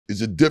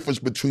There's a difference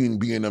between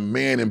being a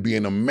man and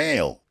being a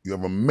male.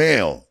 You're a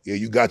male. Yeah,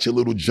 you got your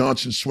little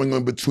Johnson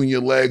swinging between your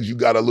legs. You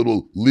got a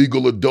little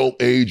legal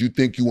adult age. You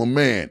think you a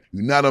man.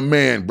 You're not a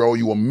man, bro.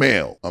 You a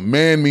male. A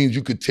man means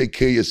you can take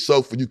care of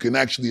yourself and you can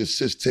actually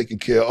assist taking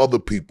care of other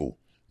people.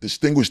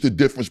 Distinguish the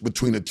difference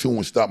between the two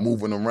and stop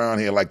moving around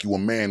here like you a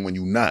man when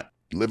you not.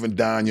 Live and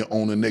die in your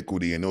own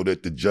iniquity and know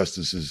that the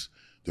justice is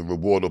the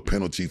reward or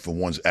penalty for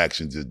one's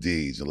actions or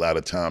deeds. A lot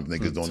of times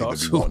niggas don't even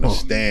be wanting to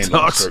stand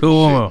on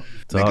certain shit.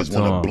 Niggas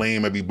want to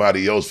blame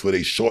everybody else for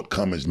their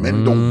shortcomings.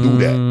 Men don't do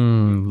that.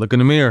 Look in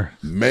the mirror.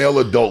 Male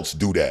adults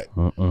do that.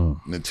 And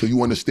until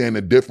you understand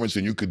the difference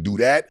and you could do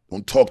that,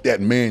 don't talk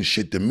that man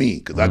shit to me,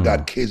 because I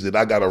got kids that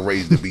I got to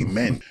raise to be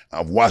men.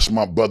 I've watched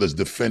my brothers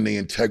defend their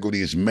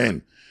integrity as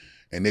men.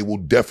 And they will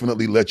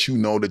definitely let you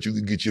know that you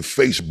can get your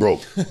face broke.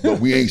 But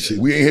we ain't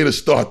here to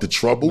start the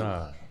trouble.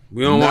 Nah.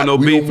 We don't want no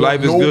beef.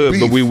 Life is good,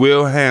 but we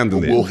will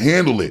handle it. We'll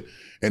handle it.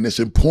 And it's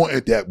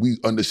important that we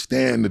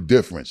understand the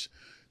difference.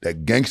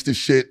 That gangster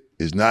shit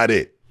is not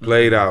it.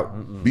 Played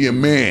out. Be a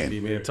man. Be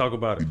a man. Talk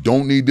about it. You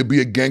don't need to be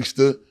a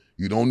gangster.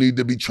 You don't need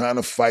to be trying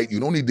to fight. You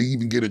don't need to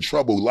even get in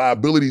trouble.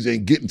 Liabilities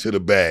ain't getting to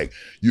the bag.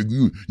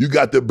 You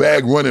got the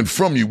bag running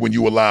from you when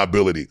you a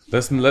liability.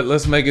 Let's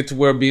make it to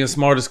where being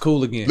smart is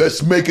cool again.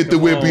 Let's make it to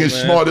where being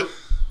smart.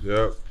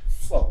 Yep.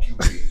 Fuck you,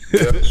 man.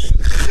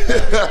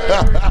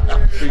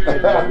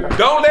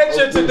 Don't let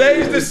your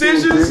today's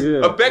decisions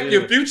affect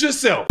your future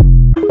self.